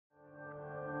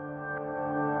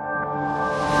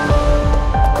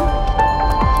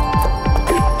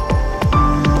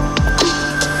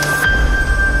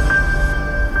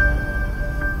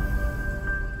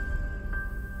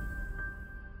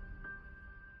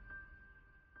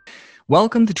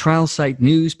Welcome to TrialSite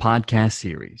News Podcast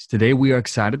series. Today we are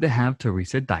excited to have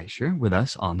Theresa Deisher with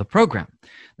us on the program.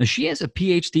 Now, she has a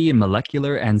PhD in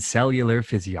molecular and cellular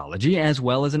physiology as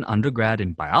well as an undergrad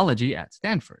in biology at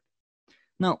Stanford.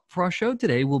 Now, for our show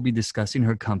today, we'll be discussing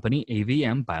her company,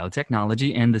 AVM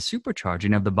Biotechnology, and the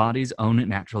supercharging of the body's own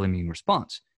natural immune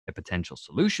response, a potential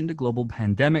solution to global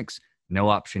pandemics,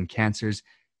 no-option cancers,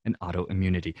 and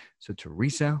autoimmunity. So,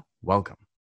 Theresa, welcome.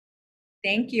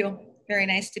 Thank you. Very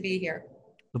nice to be here.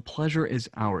 The pleasure is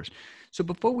ours. So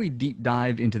before we deep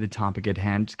dive into the topic at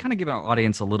hand, just kind of give our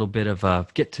audience a little bit of a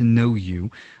get to know you.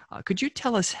 Could you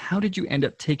tell us, how did you end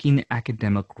up taking the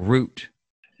academic route?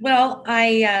 Well,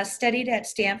 I studied at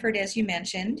Stanford, as you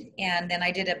mentioned, and then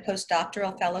I did a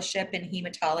postdoctoral fellowship in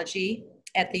hematology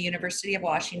at the University of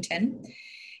Washington.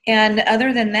 And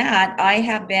other than that, I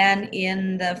have been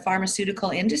in the pharmaceutical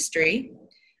industry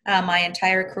my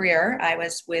entire career. I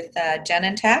was with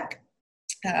Genentech,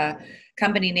 a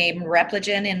company named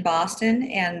Repligen in Boston,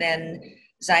 and then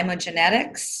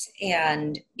Zymogenetics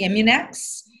and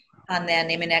Immunex. And then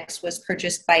Immunex was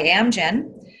purchased by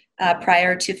Amgen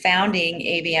prior to founding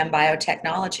AVM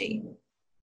Biotechnology.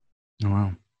 Oh,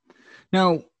 wow.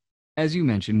 Now, as you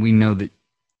mentioned, we know that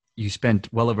you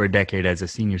spent well over a decade as a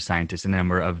senior scientist in a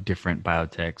number of different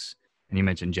biotechs, and you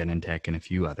mentioned Genentech and a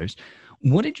few others.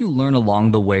 What did you learn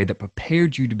along the way that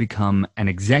prepared you to become an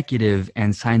executive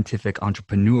and scientific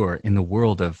entrepreneur in the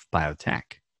world of biotech?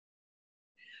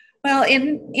 Well,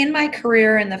 in my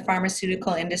career in the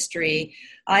pharmaceutical industry,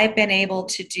 I've been able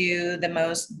to do the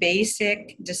most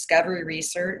basic discovery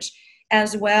research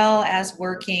as well as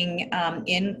working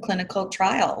in clinical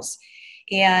trials.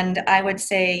 And I would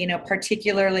say,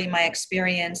 particularly my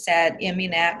experience at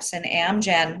Immunex and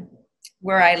Amgen,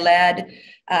 where I led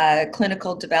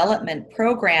clinical development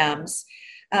programs,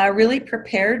 really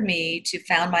prepared me to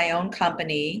found my own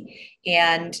company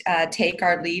and take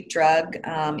our lead drug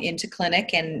into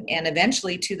clinic and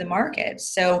eventually to the market.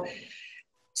 So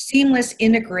seamless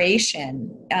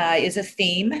integration is a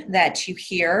theme that you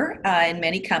hear in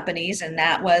many companies, and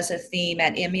that was a theme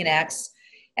at Immunex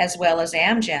as well as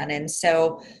Amgen. And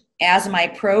so as my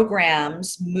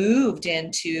programs moved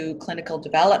into clinical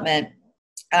development,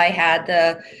 I had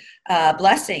the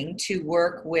blessing to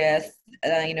work with,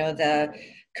 the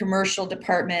commercial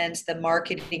departments, the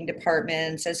marketing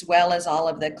departments, as well as all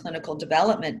of the clinical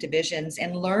development divisions,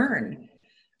 and learn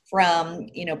from,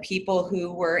 people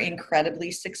who were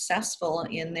incredibly successful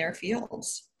in their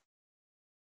fields.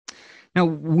 Now,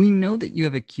 we know that you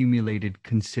have accumulated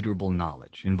considerable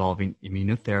knowledge involving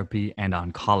immunotherapy and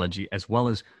oncology, as well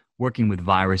as working with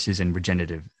viruses and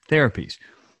regenerative therapies.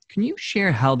 Can you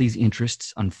share how these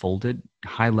interests unfolded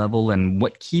high level and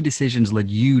what key decisions led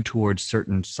you towards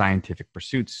certain scientific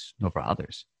pursuits over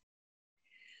others?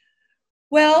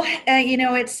 Well,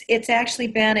 it's actually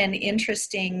been an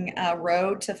interesting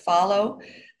road to follow.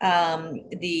 Our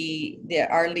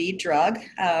lead drug,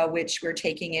 which we're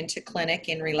taking into clinic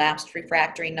in relapsed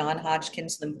refractory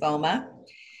non-Hodgkin's lymphoma,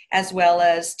 as well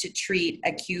as to treat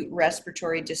acute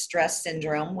respiratory distress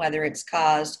syndrome, whether it's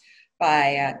caused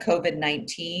by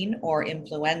COVID-19 or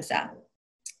influenza.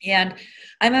 And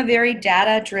I'm a very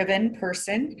data-driven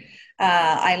person.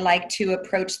 I like to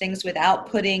approach things without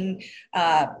putting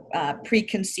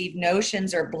preconceived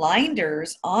notions or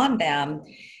blinders on them,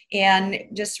 and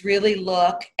just really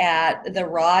look at the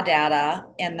raw data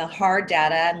and the hard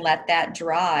data and let that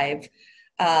drive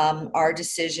our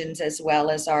decisions as well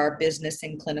as our business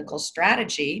and clinical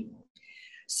strategy.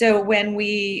 So when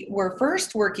we were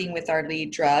first working with our lead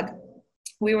drug,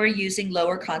 we were using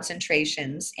lower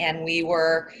concentrations, and we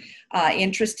were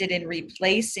interested in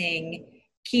replacing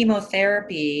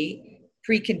chemotherapy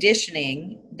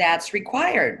preconditioning that's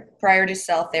required prior to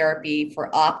cell therapy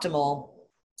for optimal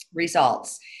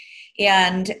results.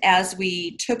 And as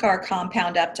we took our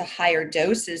compound up to higher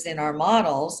doses in our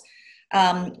models,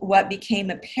 what became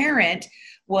apparent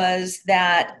was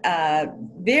that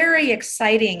very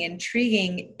exciting,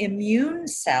 intriguing immune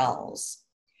cells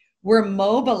were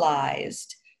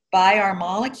mobilized by our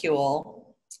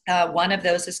molecule. One of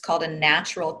those is called a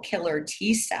natural killer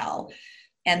T cell.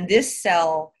 And this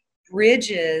cell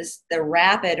bridges the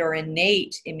rapid or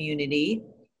innate immunity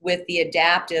with the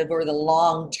adaptive or the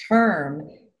long-term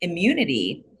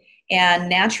immunity. And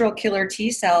natural killer T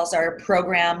cells are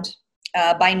programmed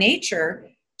by nature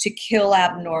to kill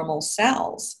abnormal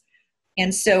cells.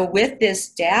 And so with this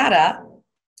data,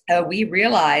 we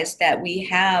realized that we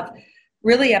have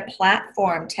really a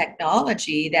platform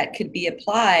technology that could be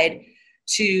applied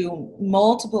to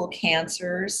multiple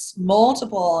cancers,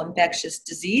 multiple infectious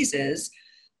diseases,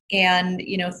 and,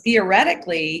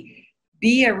 theoretically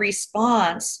be a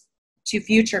response to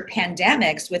future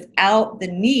pandemics without the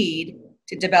need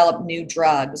to develop new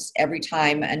drugs every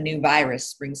time a new virus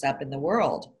springs up in the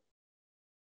world.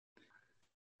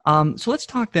 So let's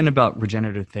talk then about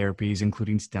regenerative therapies,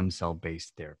 including stem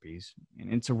cell-based therapies.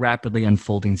 And it's a rapidly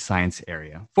unfolding science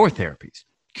area for therapies.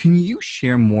 Can you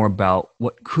share more about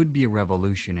what could be a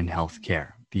revolution in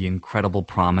healthcare, the incredible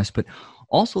promise, but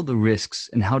also the risks,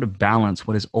 and how to balance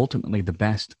what is ultimately the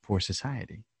best for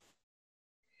society?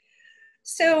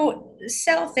 So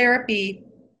cell therapy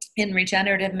in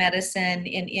regenerative medicine,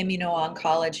 in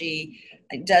immuno-oncology,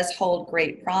 does hold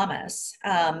great promise.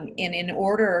 And in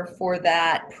order for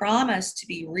that promise to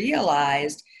be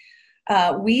realized,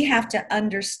 we have to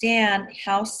understand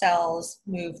how cells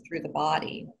move through the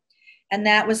body. And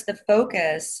that was the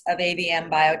focus of AVM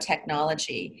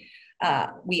biotechnology.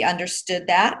 We understood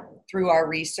that through our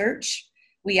research.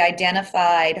 We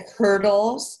identified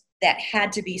hurdles that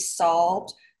had to be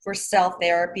solved for cell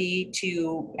therapy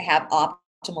to have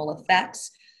optimal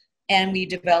effects. And we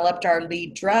developed our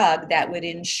lead drug that would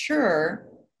ensure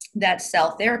that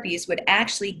cell therapies would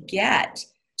actually get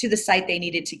to the site they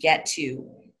needed to get to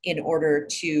in order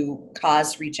to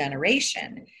cause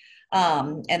regeneration.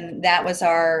 And that was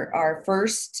our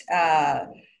first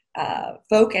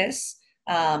focus.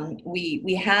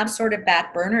 We have sort of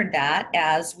backburnered that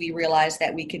as we realized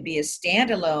that we could be a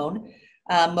standalone,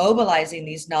 mobilizing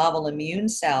these novel immune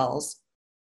cells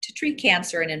to treat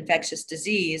cancer and infectious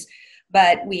disease.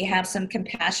 But we have some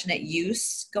compassionate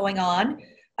use going on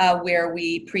where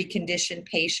we precondition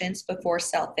patients before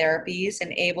cell therapies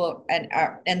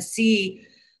and see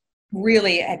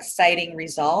really exciting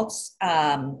results.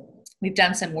 We've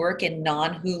done some work in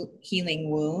non-healing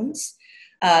wounds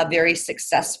very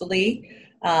successfully.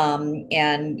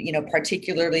 And,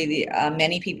 particularly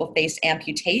many people face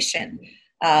amputation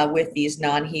with these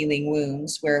non-healing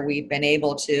wounds, where we've been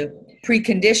able to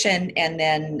precondition and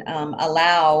then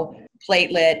allow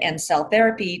platelet and cell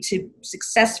therapy to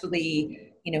successfully,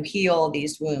 heal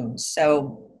these wounds.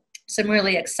 So some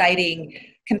really exciting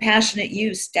compassionate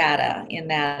use data in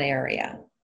that area.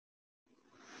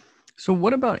 So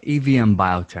what about AVM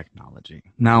biotechnology?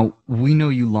 Now, we know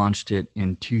you launched it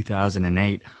in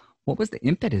 2008. What was the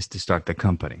impetus to start the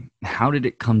company? How did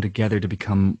it come together to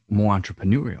become more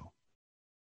entrepreneurial?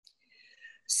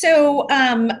 So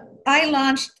I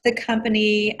launched the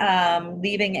company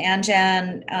leaving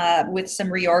Amgen with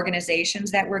some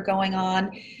reorganizations that were going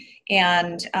on,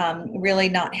 and really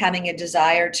not having a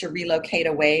desire to relocate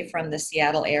away from the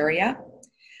Seattle area.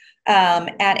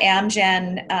 At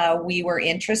Amgen, we were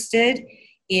interested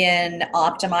in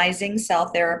optimizing cell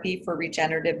therapy for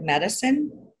regenerative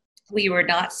medicine. We were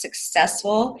not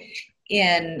successful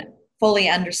in fully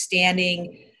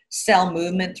understanding cell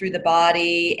movement through the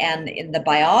body and in the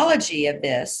biology of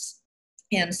this.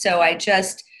 And so I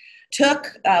just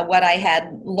took what I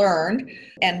had learned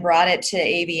and brought it to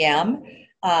AVM.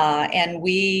 And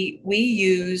we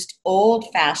used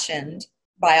old-fashioned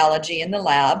biology in the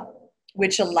lab,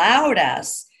 which allowed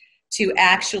us to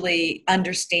actually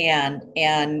understand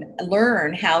and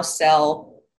learn how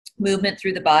cell movement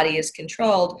through the body is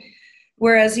controlled.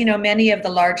 Whereas, many of the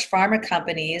large pharma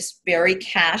companies, very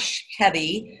cash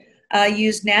heavy,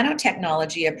 use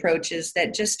nanotechnology approaches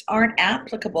that just aren't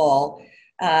applicable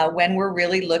when we're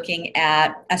really looking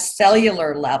at a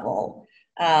cellular level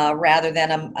rather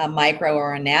than a micro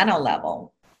or a nano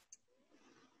level.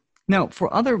 Now,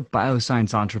 for other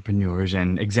bioscience entrepreneurs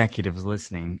and executives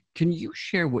listening, can you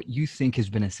share what you think has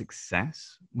been a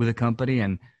success with a company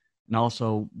and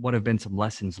also what have been some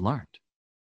lessons learned?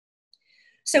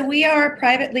 So we are a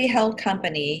privately held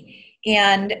company,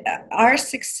 and our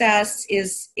success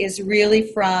is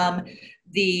really from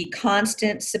the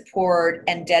constant support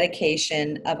and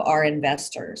dedication of our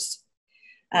investors.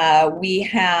 We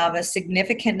have a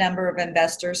significant number of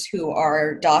investors who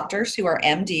are doctors, who are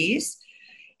MDs,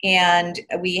 and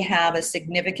we have a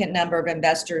significant number of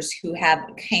investors who have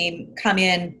come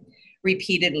in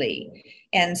repeatedly.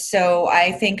 And so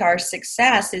I think our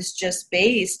success is just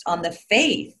based on the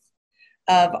faith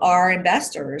of our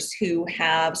investors who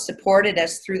have supported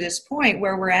us through this point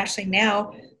where we're actually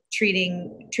now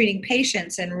treating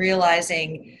patients and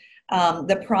realizing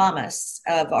the promise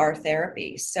of our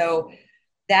therapy. So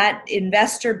that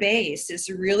investor base is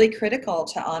really critical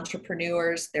to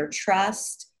entrepreneurs, their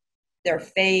trust, their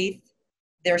faith,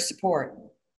 their support.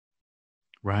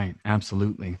 Right,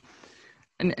 absolutely.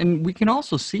 And we can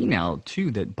also see now,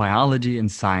 too, that biology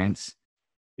and science,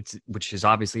 which is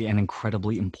obviously an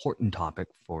incredibly important topic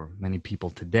for many people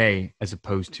today, as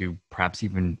opposed to perhaps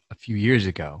even a few years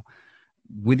ago.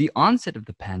 With the onset of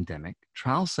the pandemic,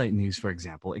 TrialSite News, for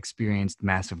example, experienced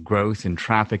massive growth in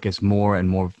traffic as more and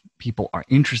more people are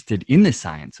interested in the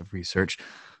science of research,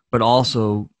 but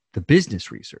also the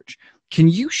business research. Can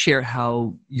you share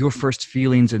how your first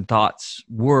feelings and thoughts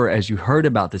were as you heard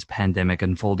about this pandemic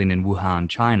unfolding in Wuhan,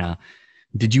 China?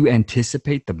 Did you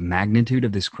anticipate the magnitude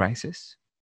of this crisis?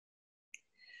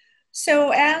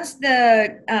 So as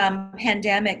the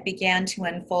pandemic began to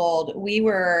unfold, we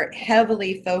were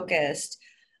heavily focused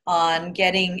on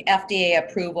getting FDA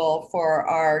approval for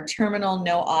our terminal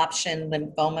no option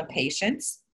lymphoma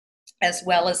patients, as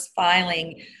well as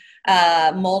filing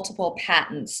multiple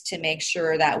patents to make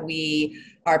sure that we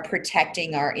are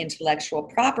protecting our intellectual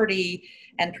property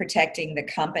and protecting the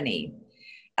company.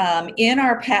 In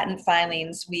our patent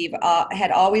filings, we've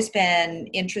had always been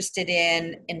interested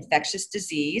in infectious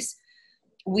disease.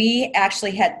 We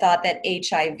actually had thought that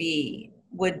HIV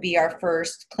would be our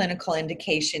first clinical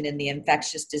indication in the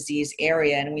infectious disease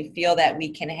area, and we feel that we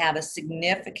can have a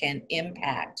significant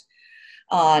impact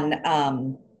on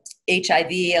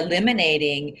HIV,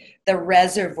 eliminating the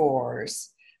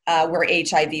reservoirs where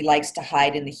HIV likes to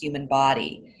hide in the human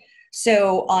body.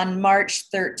 So on March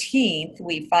 13th,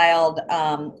 we filed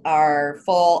our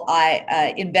full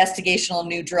investigational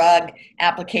new drug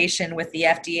application with the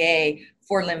FDA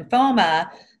for lymphoma.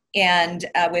 And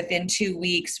within 2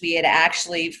 weeks, we had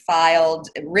actually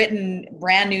written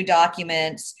brand new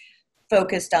documents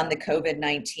focused on the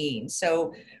COVID-19.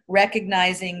 So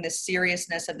recognizing the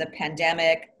seriousness of the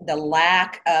pandemic, the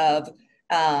lack of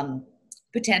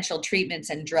potential treatments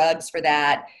and drugs for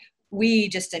that, we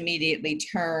just immediately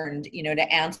turned,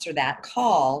 to answer that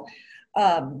call,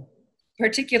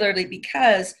 particularly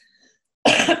because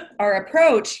our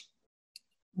approach,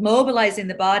 mobilizing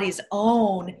the body's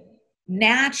own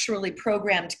naturally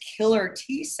programmed killer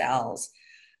T cells,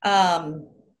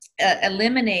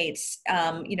 eliminates,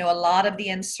 a lot of the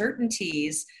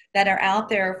uncertainties that are out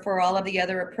there for all of the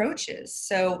other approaches.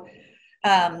 So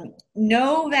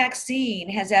no vaccine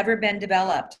has ever been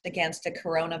developed against a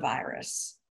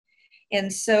coronavirus.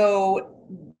 And so,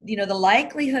 the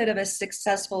likelihood of a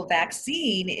successful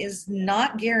vaccine is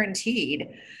not guaranteed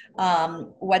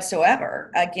whatsoever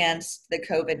against the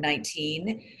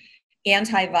COVID-19.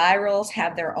 Antivirals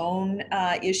have their own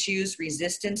issues,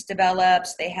 resistance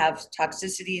develops, they have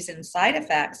toxicities and side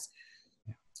effects.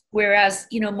 Whereas,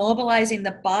 mobilizing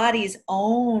the body's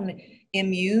own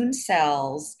immune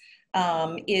cells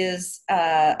is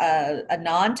a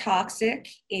non-toxic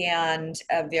and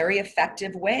a very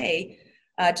effective way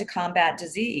to combat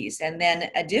disease. And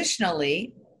then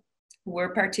additionally,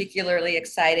 we're particularly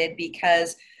excited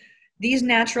because these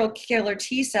natural killer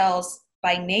T cells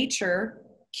by nature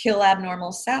kill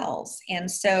abnormal cells. And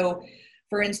so,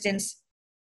 for instance,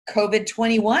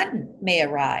 COVID-21 may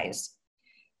arise,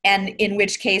 and in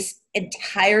which case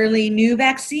entirely new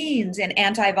vaccines and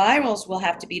antivirals will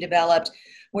have to be developed,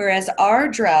 whereas our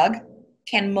drug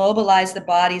can mobilize the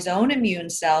body's own immune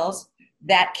cells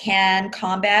that can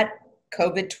combat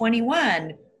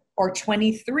COVID-21 or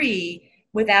 23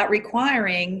 without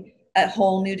requiring a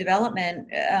whole new development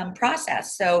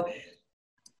process. So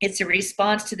it's a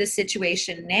response to the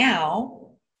situation now,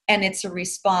 and it's a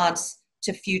response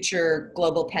to future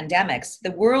global pandemics.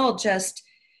 The world just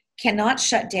cannot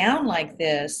shut down like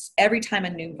this every time a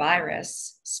new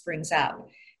virus springs up.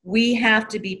 We have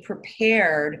to be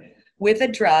prepared with a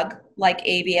drug like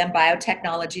ABM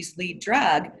Biotechnology's lead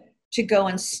drug to go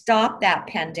and stop that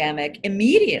pandemic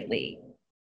immediately,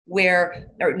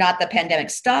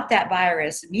 stop that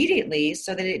virus immediately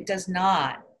so that it does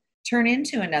not turn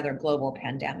into another global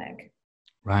pandemic.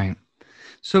 Right.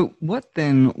 So what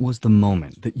then was the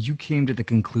moment that you came to the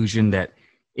conclusion that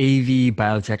AV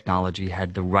Biotechnology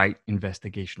had the right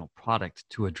investigational product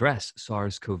to address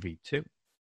SARS CoV-2?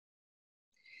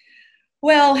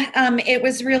 Well, it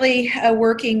was really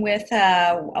working with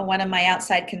one of my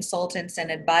outside consultants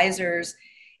and advisors.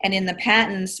 And in the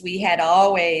patents, we had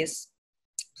always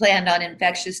planned on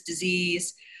infectious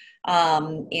disease.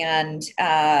 And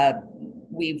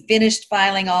we finished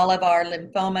filing all of our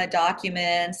lymphoma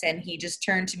documents. And he just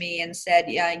turned to me and said,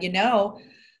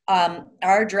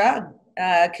 our drug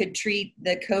could treat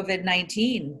the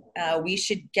COVID-19. We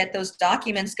should get those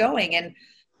documents going. And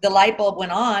the light bulb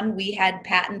went on. We had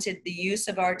patented the use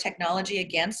of our technology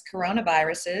against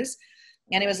coronaviruses.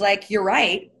 And it was like, you're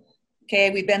right. Okay,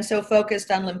 we've been so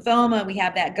focused on lymphoma. We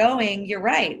have that going. You're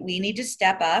right. We need to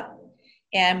step up,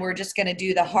 and we're just going to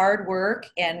do the hard work,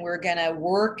 and we're going to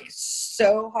work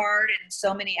so hard and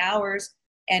so many hours,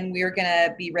 and we're going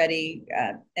to be ready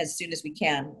as soon as we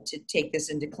can to take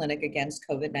this into clinic against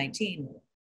COVID-19,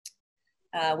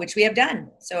 which we have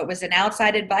done. So it was an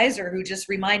outside advisor who just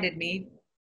reminded me.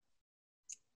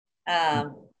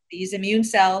 These immune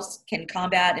cells can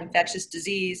combat infectious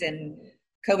disease, and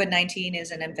COVID-19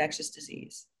 is an infectious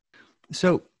disease.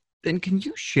 So then can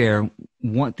you share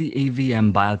what the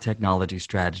AVM biotechnology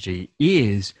strategy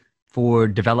is for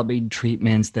developing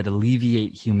treatments that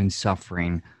alleviate human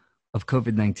suffering of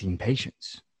COVID-19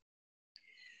 patients?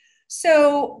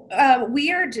 So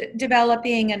we are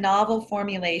developing a novel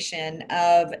formulation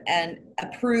of an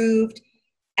approved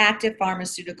active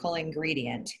pharmaceutical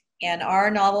ingredient. And our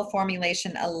novel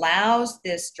formulation allows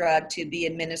this drug to be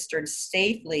administered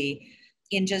safely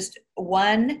in just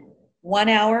one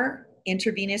hour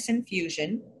intravenous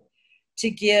infusion to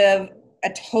give a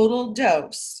total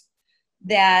dose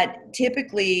that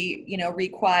typically,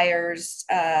 requires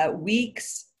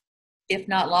weeks, if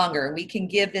not longer. We can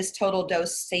give this total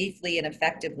dose safely and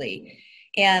effectively.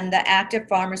 And the active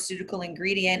pharmaceutical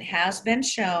ingredient has been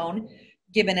shown,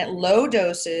 given at low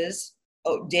doses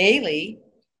daily,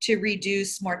 to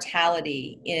reduce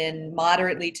mortality in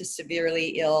moderately to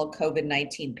severely ill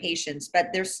COVID-19 patients. But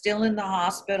they're still in the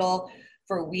hospital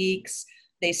for weeks.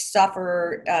 They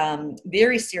suffer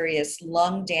very serious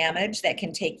lung damage that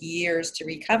can take years to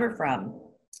recover from.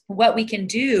 What we can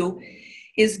do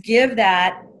is give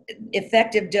that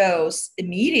effective dose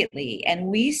immediately, and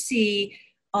we see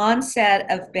onset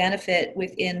of benefit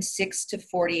within 6 to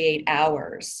 48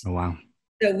 hours. Oh, wow.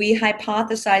 So we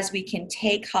hypothesize we can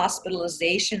take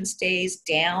hospitalization stays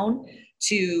down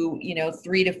to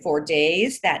 3 to 4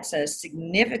 days. That's a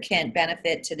significant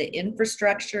benefit to the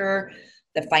infrastructure,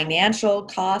 the financial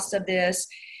cost of this.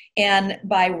 And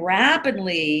by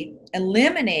rapidly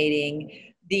eliminating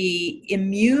the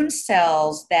immune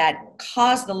cells that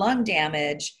cause the lung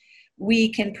damage, we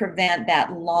can prevent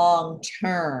that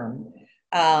long-term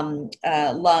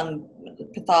lung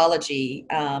pathology,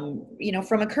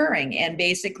 from occurring, and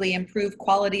basically improve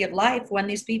quality of life when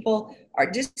these people are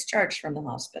discharged from the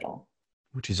hospital.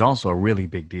 Which is also a really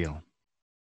big deal.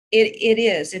 It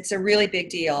is. It's a really big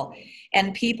deal.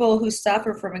 And people who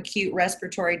suffer from acute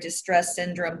respiratory distress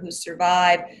syndrome who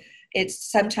survive,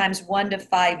 it's sometimes 1 to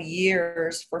 5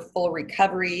 years for full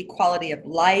recovery. Quality of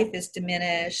life is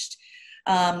diminished.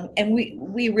 And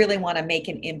we really want to make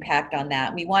an impact on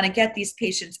that. We want to get these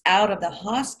patients out of the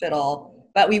hospital,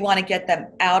 but we want to get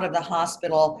them out of the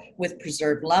hospital with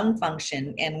preserved lung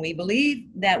function. And we believe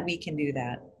that we can do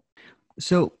that.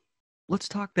 So let's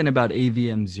talk then about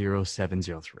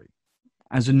AVM0703.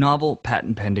 As a novel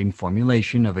patent-pending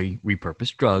formulation of a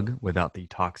repurposed drug without the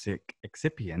toxic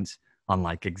excipients,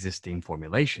 unlike existing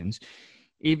formulations,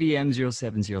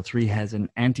 AVM0703 has an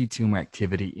anti-tumor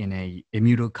activity in a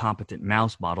immunocompetent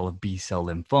mouse model of B-cell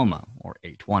lymphoma, or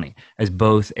A20, as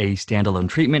both a standalone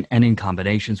treatment and in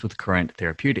combinations with current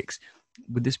therapeutics.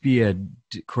 Would this be a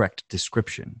correct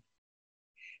description?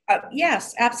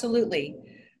 Yes, absolutely.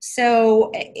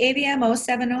 So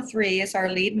AVM0703 is our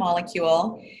lead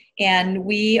molecule, and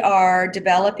we are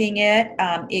developing it.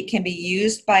 It can be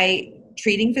used by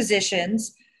treating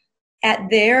physicians at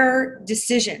their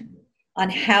decision on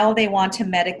how they want to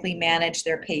medically manage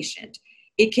their patient.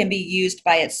 It can be used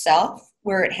by itself,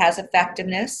 where it has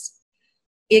effectiveness.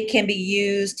 It can be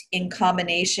used in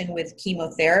combination with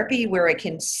chemotherapy, where it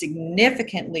can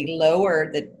significantly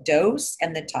lower the dose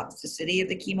and the toxicity of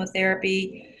the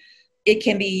chemotherapy. It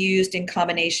can be used in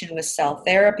combination with cell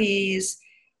therapies,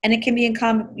 and it can be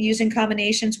used in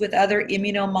combinations with other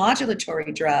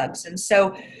immunomodulatory drugs. And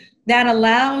so that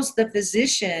allows the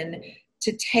physician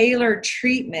to tailor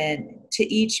treatment to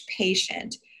each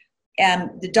patient. And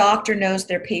the doctor knows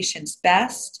their patients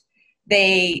best.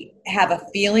 They have a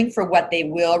feeling for what they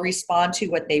will respond to,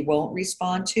 what they won't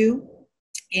respond to.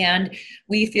 And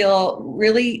we feel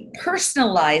really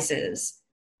personalizes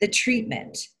the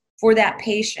treatment for that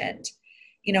patient,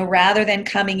 rather than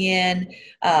coming in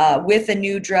with a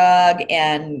new drug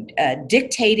and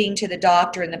dictating to the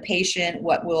doctor and the patient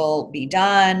what will be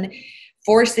done,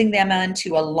 forcing them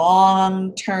into a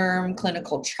long-term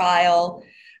clinical trial.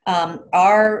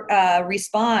 Our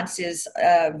response is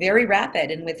very rapid,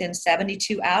 and within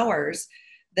 72 hours,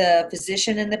 the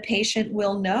physician and the patient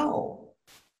will know,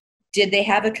 did they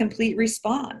have a complete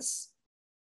response?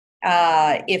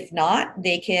 If not,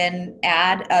 they can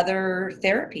add other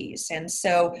therapies. And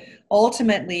so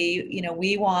ultimately,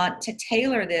 we want to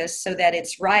tailor this so that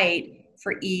it's right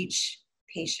for each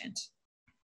patient.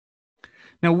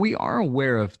 Now, we are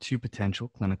aware of 2 potential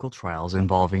clinical trials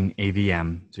involving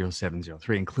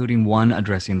AVM0703, including one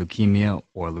addressing leukemia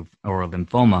or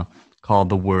lymphoma called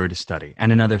the WORD study,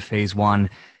 and another phase 1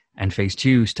 and phase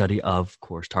 2 study of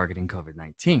course targeting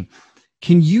COVID-19.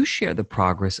 Can you share the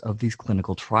progress of these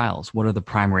clinical trials? What are the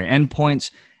primary endpoints,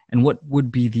 and what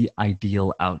would be the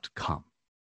ideal outcome?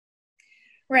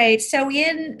 Right. So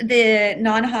in the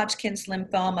non-Hodgkin's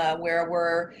lymphoma, where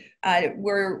we're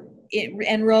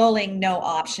enrolling no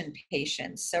option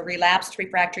patients, so relapsed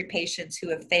refractory patients who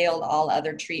have failed all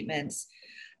other treatments,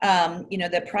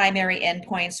 the primary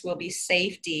endpoints will be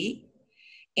safety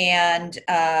and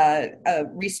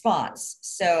response.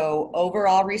 So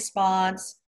overall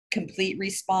response, complete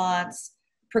response,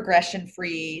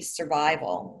 progression-free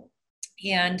survival.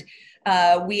 And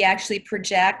we actually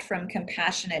project from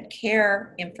compassionate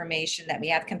care information that we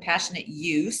have compassionate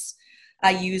use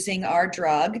using our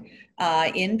drug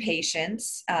in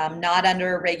patients, not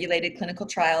under regulated clinical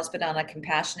trials, but on a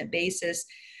compassionate basis,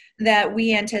 that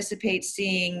we anticipate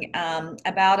seeing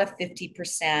about a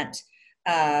 50%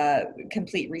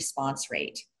 complete response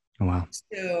rate. Wow.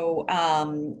 So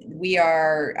we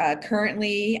are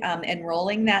currently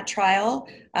enrolling that trial,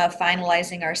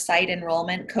 finalizing our site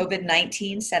enrollment.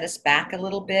 COVID-19 set us back a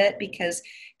little bit because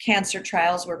cancer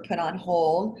trials were put on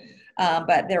hold,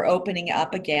 but they're opening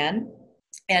up again.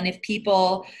 And if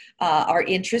people are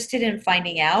interested in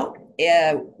finding out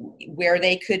where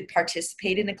they could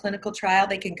participate in a clinical trial,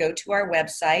 they can go to our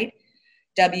website,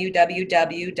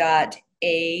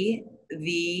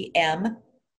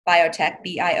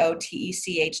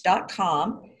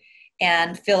 www.avmbiotech.com,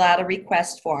 and fill out a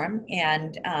request form,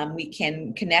 and we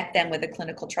can connect them with a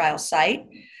clinical trial site.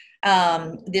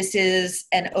 This is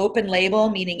an open label,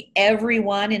 meaning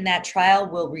everyone in that trial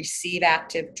will receive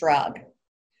active drug.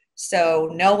 So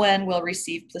no one will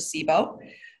receive placebo.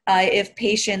 If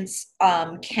patients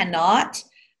cannot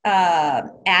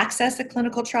access a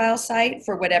clinical trial site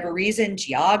for whatever reason,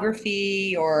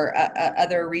 geography or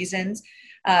other reasons,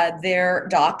 their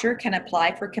doctor can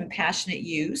apply for compassionate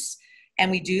use. And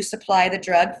we do supply the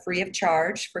drug free of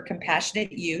charge for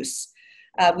compassionate use.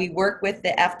 We work with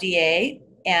the FDA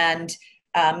and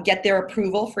get their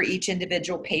approval for each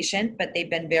individual patient, but they've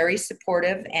been very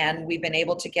supportive, and we've been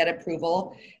able to get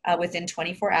approval within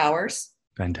 24 hours.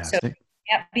 Fantastic. So if they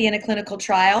can't be in a clinical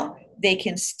trial, they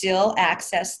can still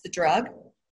access the drug.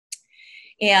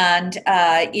 And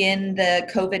in the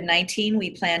COVID-19,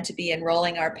 we plan to be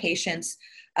enrolling our patients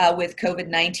with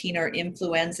COVID-19 or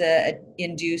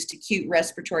influenza-induced acute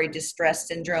respiratory distress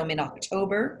syndrome in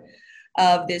October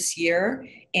of this year.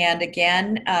 And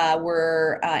again,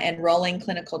 we're enrolling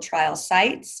clinical trial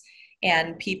sites,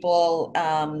 and people,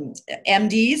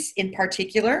 MDs in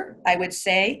particular, I would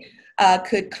say,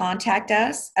 could contact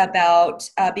us about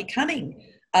becoming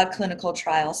a clinical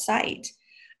trial site.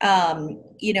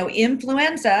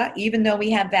 Influenza, even though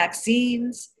we have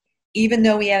vaccines, even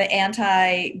though we have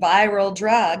antiviral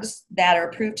drugs that are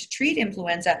approved to treat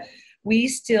influenza, we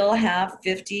still have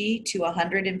 50 to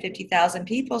 150,000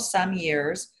 people some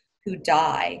years who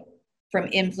die from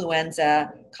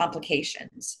influenza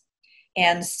complications.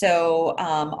 And so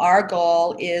our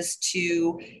goal is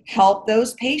to help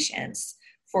those patients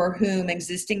for whom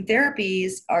existing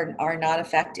therapies are not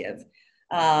effective,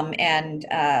 and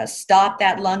stop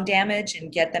that lung damage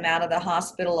and get them out of the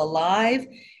hospital alive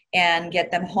and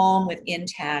get them home with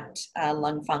intact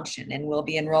lung function. And we'll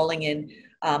be enrolling in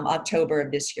October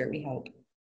of this year, we hope.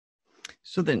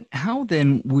 So then, how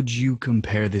then would you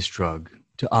compare this drug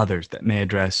to others that may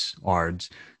address ARDS,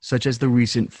 such as the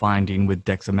recent finding with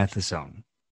dexamethasone?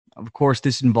 Of course,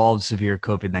 this involves severe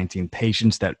COVID-19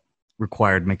 patients that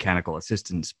required mechanical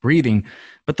assistance breathing.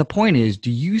 But the point is,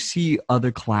 do you see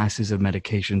other classes of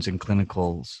medications in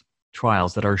clinical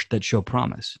trials that show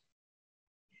promise?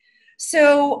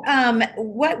 So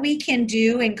what we can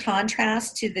do in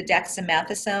contrast to the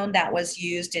dexamethasone that was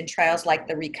used in trials like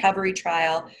the recovery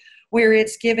trial, where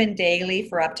it's given daily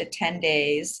for up to 10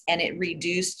 days and it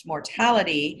reduced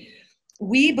mortality,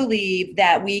 we believe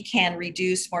that we can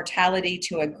reduce mortality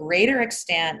to a greater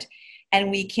extent,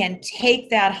 and we can take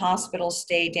that hospital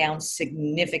stay down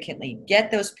significantly,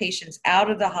 get those patients out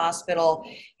of the hospital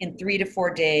in 3 to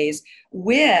 4 days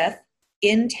with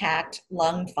intact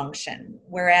lung function.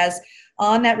 Whereas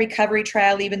on that recovery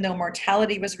trial, even though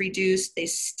mortality was reduced, they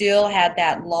still had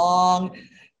that long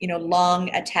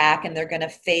attack, and they're going to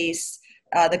face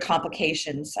the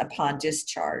complications upon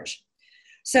discharge.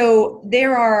 So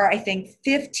there are, I think,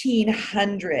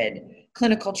 1,500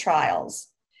 clinical trials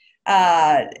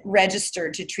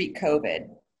registered to treat COVID.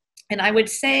 And I would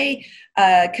say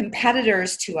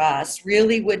competitors to us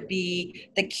really would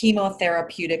be the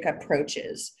chemotherapeutic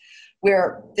approaches,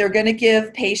 where they're going to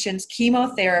give patients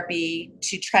chemotherapy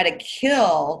to try to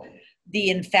kill the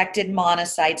infected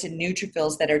monocytes and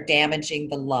neutrophils that are damaging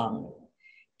the lung.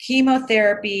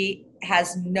 Chemotherapy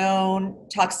has known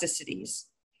toxicities: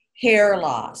 hair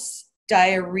loss,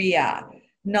 diarrhea,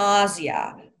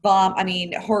 nausea,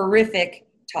 horrific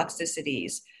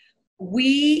toxicities.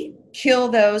 we kill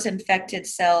those infected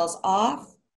cells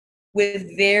off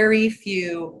with very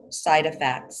few side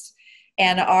effects.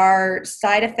 And our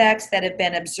side effects that have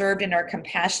been observed in our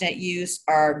compassionate use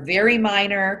are very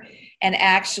minor and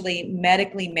actually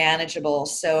medically manageable.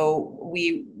 So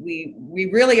we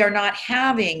really are not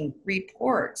having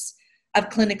reports of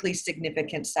clinically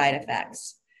significant side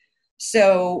effects.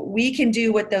 So we can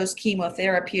do what those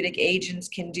chemotherapeutic agents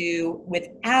can do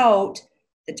without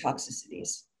the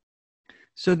toxicities.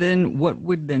 So then what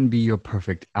would then be your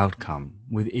perfect outcome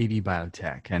with AV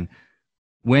Biotech, and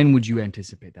when would you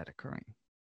anticipate that occurring?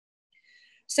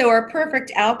 So our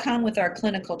perfect outcome with our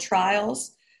clinical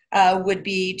trials would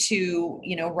be to,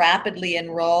 rapidly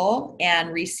enroll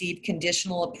and receive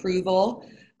conditional approval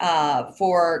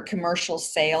for commercial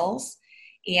sales.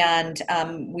 And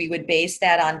we would base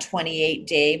that on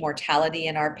 28-day mortality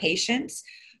in our patients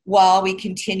while we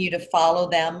continue to follow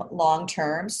them long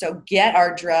term. So get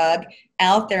our drug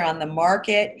out there on the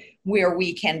market where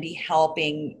we can be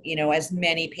helping, as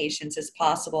many patients as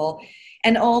possible.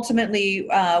 And ultimately,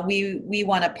 we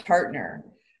want to partner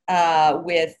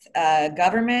with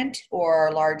government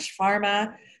or large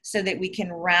pharma so that we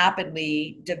can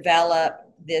rapidly develop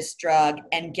this drug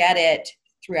and get it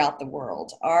throughout the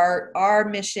world. Our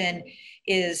mission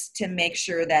is to make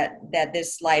sure that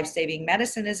this life-saving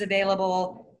medicine is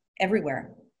available everywhere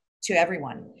to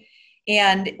everyone.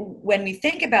 And when we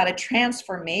think about a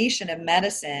transformation of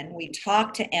medicine, we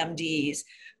talk to MDs,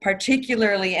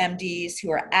 particularly MDs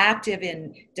who are active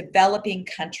in developing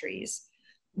countries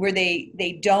where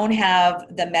they don't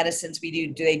have the medicines we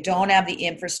do, they don't have the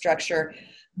infrastructure,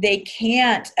 they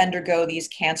can't undergo these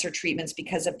cancer treatments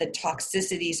because of the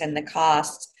toxicities and the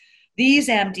costs. These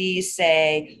MDs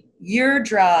say your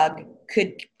drug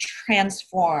could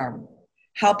transform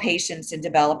how patients in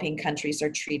developing countries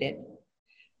are treated,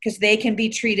 because they can be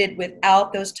treated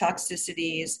without those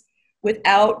toxicities,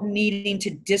 without needing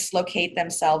to dislocate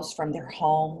themselves from their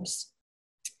homes.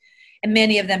 And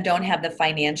many of them don't have the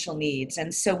financial needs.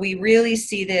 And so we really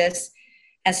see this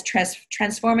as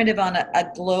transformative on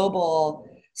a global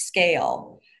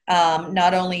scale,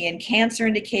 not only in cancer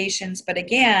indications, but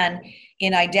again,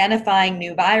 in identifying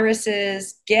new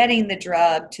viruses, getting the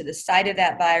drug to the site of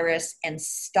that virus and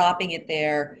stopping it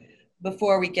there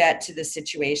before we get to the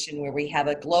situation where we have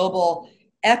a global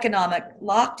economic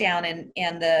lockdown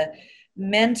and the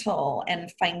mental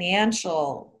and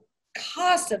financial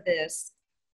costs of this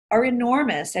are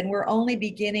enormous. And we're only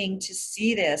beginning to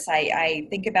see this. I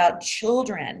think about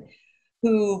children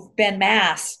who've been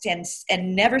masked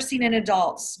and never seen an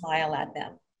adult smile at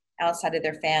them outside of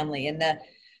their family, and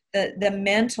the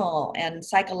mental and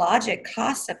psychological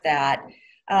costs of that.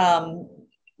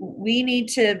 We need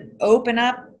to open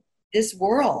up this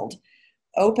world,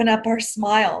 open up our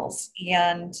smiles,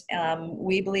 and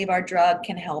we believe our drug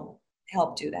can help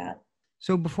do that.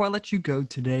 So before I let you go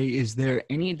today, is there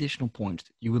any additional points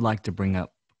that you would like to bring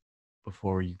up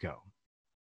before you go?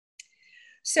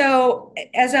 So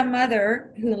as a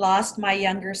mother who lost my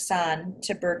younger son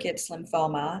to Burkitt's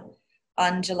lymphoma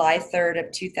on July 3rd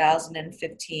of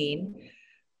 2015,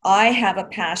 I have a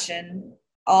passion.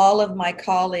 All of my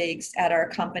colleagues at our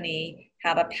company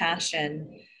have a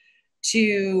passion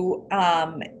to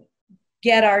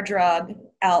get our drug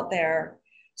out there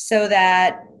so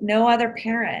that no other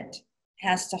parent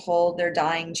has to hold their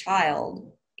dying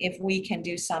child if we can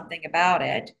do something about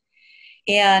it.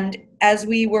 And as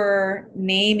we were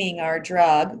naming our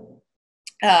drug,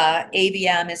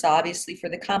 AVM is obviously for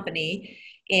the company,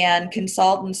 and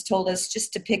consultants told us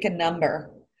just to pick a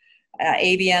number,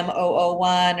 AVM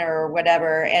 001 or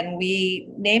whatever, and we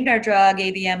named our drug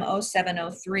AVM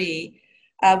 0703,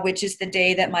 which is the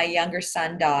day that my younger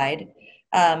son died,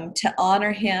 to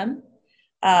honor him,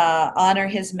 honor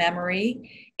his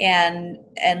memory, and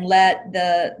let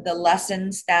the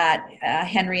lessons that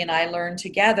Henry and I learned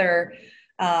together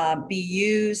be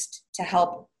used to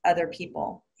help other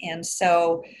people. And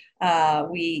so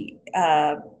we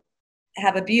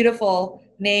have a beautiful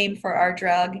name for our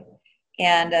drug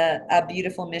and a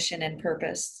beautiful mission and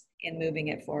purpose in moving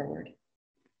it forward.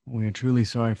 We are truly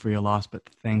sorry for your loss, but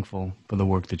thankful for the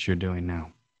work that you're doing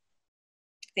now.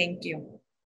 Thank you.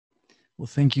 Well,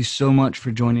 thank you so much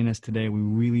for joining us today. We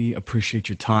really appreciate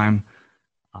your time.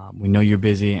 We know you're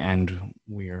busy, and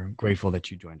we are grateful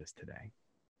that you joined us today.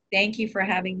 Thank you for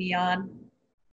having me on.